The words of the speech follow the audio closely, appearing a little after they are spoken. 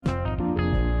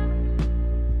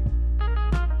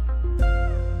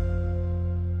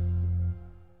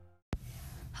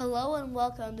Hello and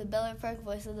welcome to Bel Air Park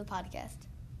Voice of the Podcast.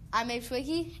 I'm Abe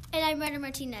Schwicke. And I'm Renner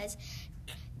Martinez.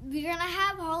 We're going to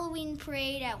have Halloween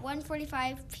parade at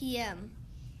 1:45 p.m.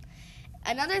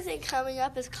 Another thing coming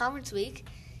up is Conference Week.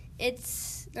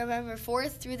 It's November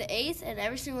 4th through the 8th, and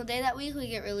every single day that week we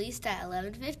get released at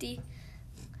 11:50.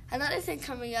 Another thing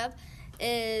coming up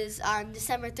is on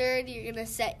December 3rd, you're going to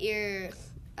set your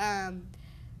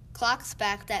clocks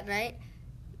back that night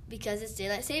because it's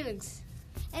daylight savings.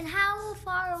 And how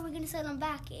far are we going to set them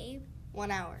back, Abe?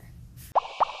 1 hour.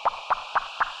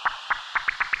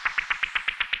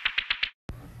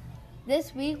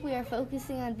 This week we are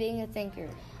focusing on being a thinker.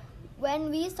 When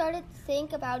we started to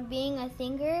think about being a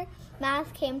thinker,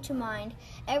 math came to mind.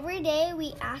 Every day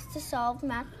we asked to solve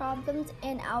math problems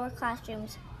in our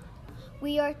classrooms.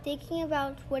 We are thinking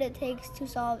about what it takes to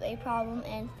solve a problem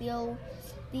and feel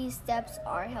these steps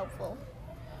are helpful.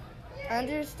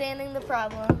 Understanding the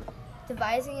problem,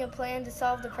 devising a plan to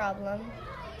solve the problem,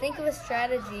 think of a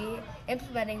strategy,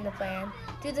 implementing the plan,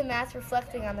 do the math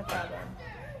reflecting on the problem,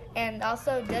 and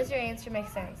also, does your answer make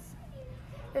sense?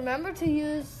 Remember to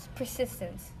use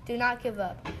persistence. Do not give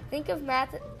up. Think of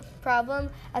math problem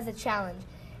as a challenge.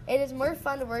 It is more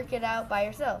fun to work it out by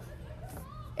yourself.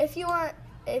 If you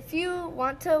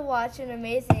want to watch an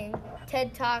amazing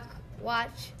TED Talk,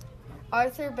 watch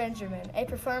Arthur Benjamin, a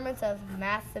performance of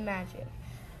Math the Magic.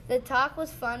 The talk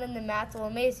was fun and the math will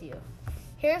amaze you.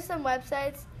 Here are some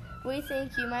websites we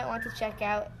think you might want to check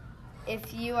out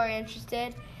if you are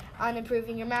interested on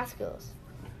improving your math skills.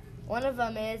 One of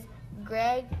them is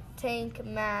Greg Tang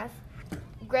Math.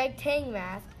 Greg Tang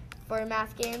Math for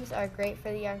math games are great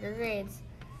for the younger grades.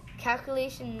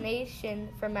 Calculation Nation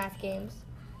for math games.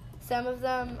 Some of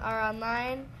them are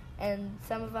online and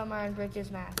some of them are in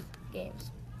Bridges Math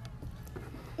games.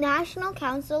 National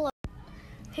Council of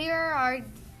Here are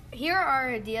our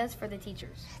ideas for the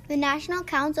teachers. The National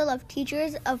Council of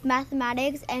Teachers of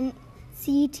Mathematics and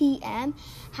CTM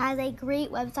has a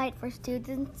great website for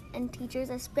students and teachers,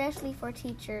 especially for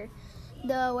teachers.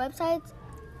 The website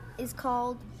is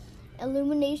called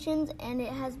Illuminations, and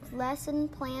it has lesson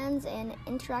plans and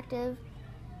interactive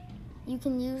you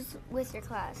can use with your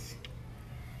class.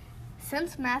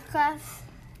 Since math class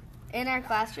in our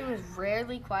classroom is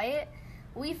rarely quiet,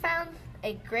 we found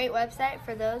a great website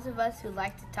for those of us who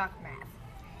like to talk math.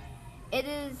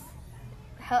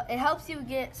 It helps you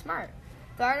get smart.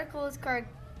 The article is called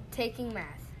Talking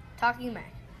Math.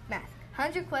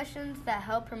 100 questions that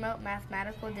help promote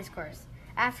mathematical discourse.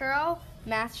 After all,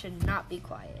 math should not be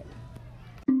quiet.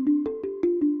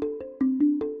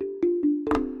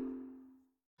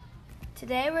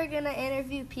 Today we're going to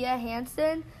interview Pia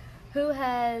Hansen, who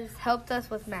has helped us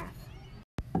with math.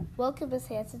 Welcome, Ms.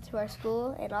 Hansen, to our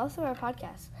school and also our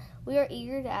podcast. We are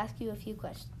eager to ask you a few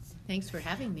questions. Thanks for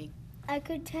having me.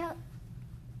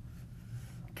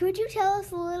 Could you tell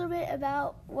us a little bit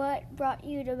about what brought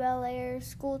you to Bel Air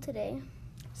School today?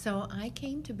 So I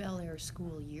came to Bel Air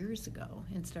School years ago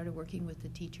and started working with the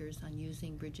teachers on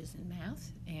using Bridges in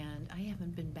Math, and I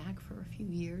haven't been back for a few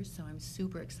years, so I'm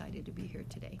super excited to be here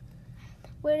today.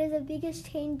 What is the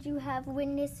biggest change you have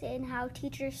witnessed in how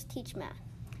teachers teach math?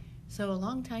 So a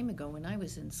long time ago when I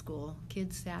was in school,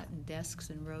 kids sat in desks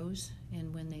and rows,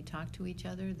 and when they talked to each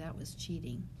other, that was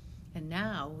cheating. And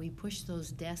now we push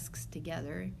those desks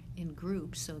together in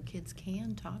groups so kids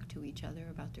can talk to each other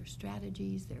about their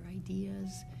strategies, their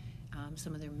ideas,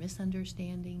 some of their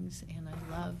misunderstandings, and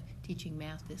I love teaching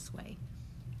math this way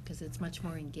because it's much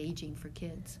more engaging for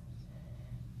kids.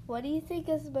 What do you think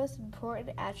is the most important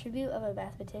attribute of a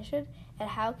mathematician, and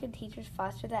how can teachers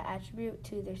foster that attribute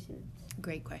to their students?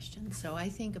 Great question. So I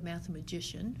think a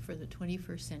mathematician for the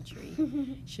 21st century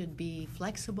should be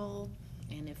flexible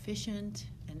and efficient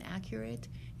and accurate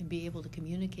and be able to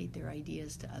communicate their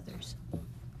ideas to others.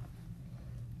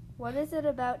 What is it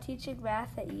about teaching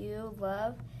math that you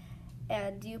love,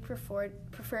 and do you prefer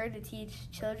to teach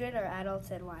children or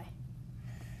adults, and why?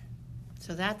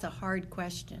 So that's a hard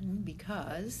question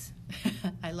because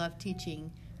I love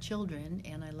teaching children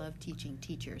and I love teaching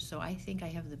teachers. So I think I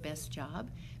have the best job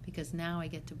because now I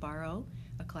get to borrow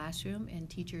a classroom and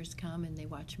teachers come and they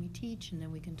watch me teach, and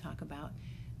then we can talk about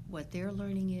what their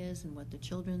learning is and what the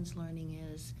children's learning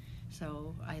is.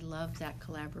 So I love that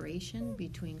collaboration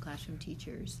between classroom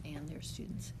teachers and their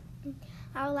students.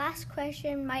 Our last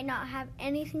question might not have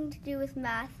anything to do with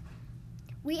math.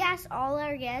 We asked all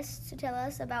our guests to tell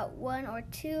us about one or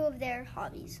two of their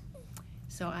hobbies.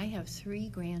 So I have 3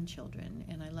 grandchildren,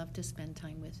 and I love to spend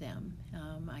time with them.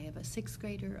 I have a 6th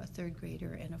grader, a 3rd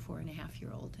grader, and a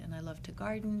 4.5-year-old. And I love to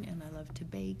garden, and I love to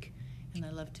bake, and I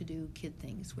love to do kid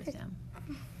things with them.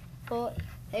 Well,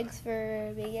 Thanks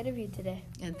for being interviewed today.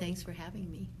 And thanks for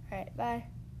having me. All right,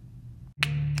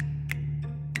 bye.